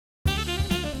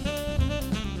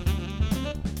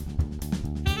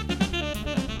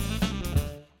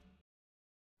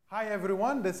Hi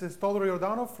everyone, this is Tolero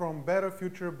Giordano from Better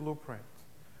Future Blueprint.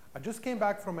 I just came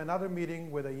back from another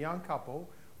meeting with a young couple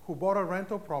who bought a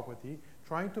rental property,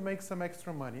 trying to make some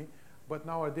extra money, but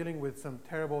now are dealing with some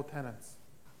terrible tenants.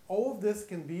 All of this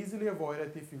can be easily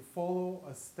avoided if you follow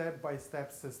a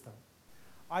step-by-step system.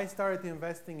 I started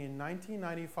investing in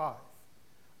 1995.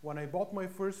 When I bought my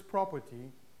first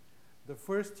property, the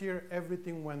first year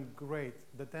everything went great.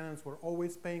 The tenants were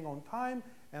always paying on time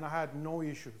and I had no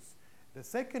issues. The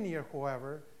second year,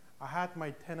 however, I had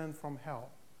my tenant from hell.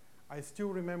 I still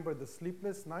remember the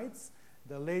sleepless nights,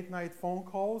 the late night phone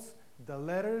calls, the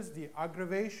letters, the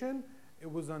aggravation. It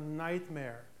was a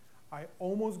nightmare. I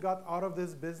almost got out of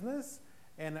this business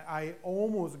and I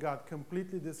almost got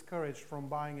completely discouraged from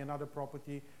buying another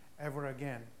property ever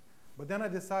again. But then I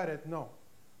decided, no,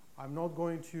 I'm not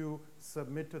going to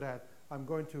submit to that. I'm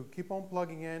going to keep on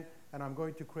plugging in and I'm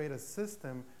going to create a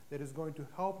system that is going to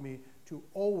help me to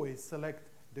always select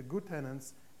the good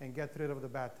tenants and get rid of the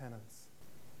bad tenants.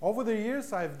 Over the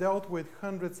years, I've dealt with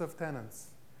hundreds of tenants.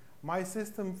 My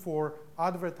system for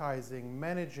advertising,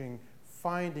 managing,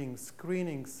 finding,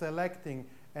 screening, selecting,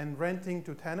 and renting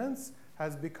to tenants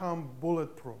has become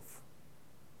bulletproof.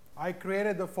 I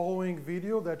created the following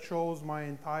video that shows my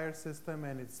entire system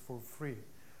and it's for free.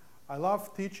 I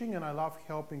love teaching and I love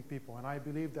helping people, and I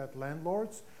believe that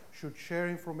landlords should share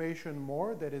information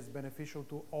more that is beneficial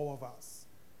to all of us.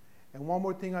 And one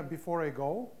more thing before I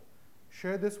go,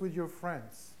 share this with your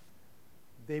friends.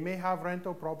 They may have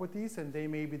rental properties and they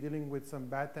may be dealing with some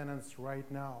bad tenants right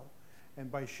now. And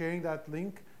by sharing that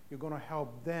link, you're going to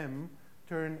help them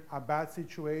turn a bad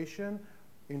situation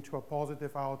into a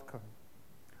positive outcome.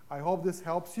 I hope this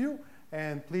helps you,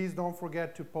 and please don't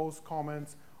forget to post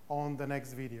comments on the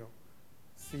next video.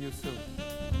 See you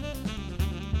soon.